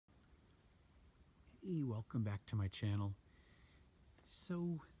Hey, welcome back to my channel.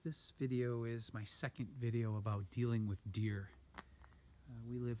 So this video is my second video about dealing with deer.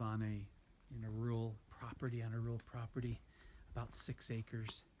 We live on a rural property, about 6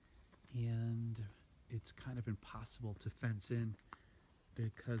 acres, and it's kind of impossible to fence in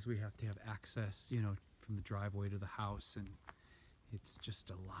because we have to have access, from the driveway to the house, and it's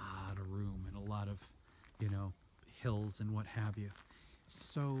just a lot of room and a lot of, hills and what have you.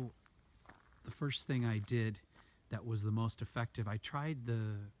 So the first thing I did that was the most effective, I tried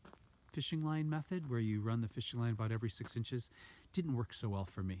the fishing line method where you run the fishing line about every 6 inches. Didn't work so well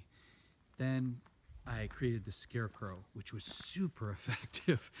for me. Then I created the scarecrow, which was super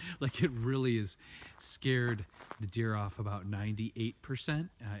effective. Like, it really is scared the deer off about 98%.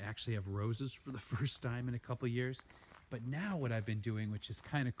 I actually have roses for the first time in a couple years. But now what I've been doing, which is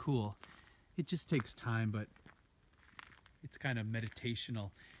kind of cool, it just takes time, but it's kind of meditational,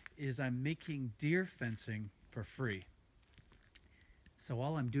 is I'm making deer fencing for free. So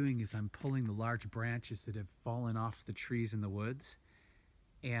all I'm doing is I'm pulling the large branches that have fallen off the trees in the woods,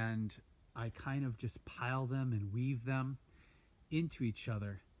 and I kind of just pile them and weave them into each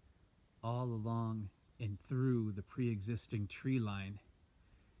other all along and through the pre-existing tree line.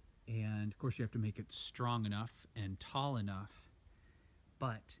 And of course you have to make it strong enough and tall enough,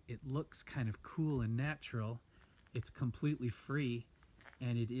 but it looks kind of cool and natural. It's completely free,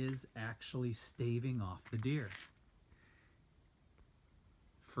 and it is actually staving off the deer.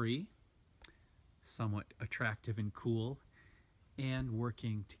 Free, somewhat attractive and cool, and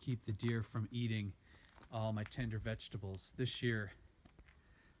working to keep the deer from eating all my tender vegetables. This year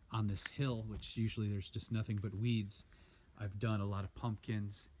on this hill, which usually there's just nothing but weeds, I've done a lot of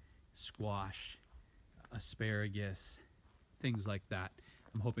pumpkins, squash, asparagus, things like that.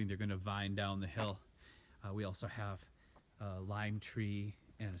 I'm hoping they're going to vine down the hill. We also have a lime tree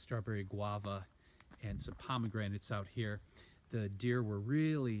and a strawberry guava and some pomegranates out here. The deer were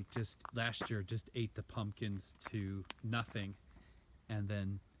really last year just ate the pumpkins to nothing, and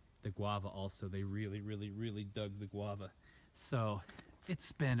then the guava also, they really dug the guava. So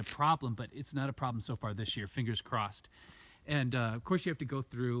it's been a problem, but it's not a problem so far this year, fingers crossed. And of course you have to go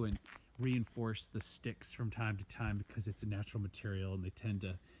through and reinforce the sticks from time to time because it's a natural material and they tend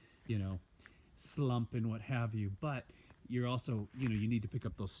to, slump and what have you. But you're also, you need to pick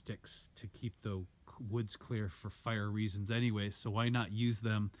up those sticks to keep the woods clear for fire reasons anyway, so why not use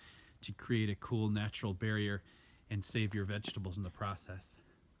them to create a cool natural barrier and save your vegetables in the process.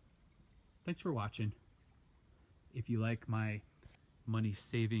 Thanks for watching. If you like my money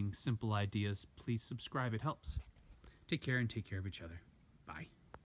saving simple ideas, please subscribe. It helps. Take care and take care of each other.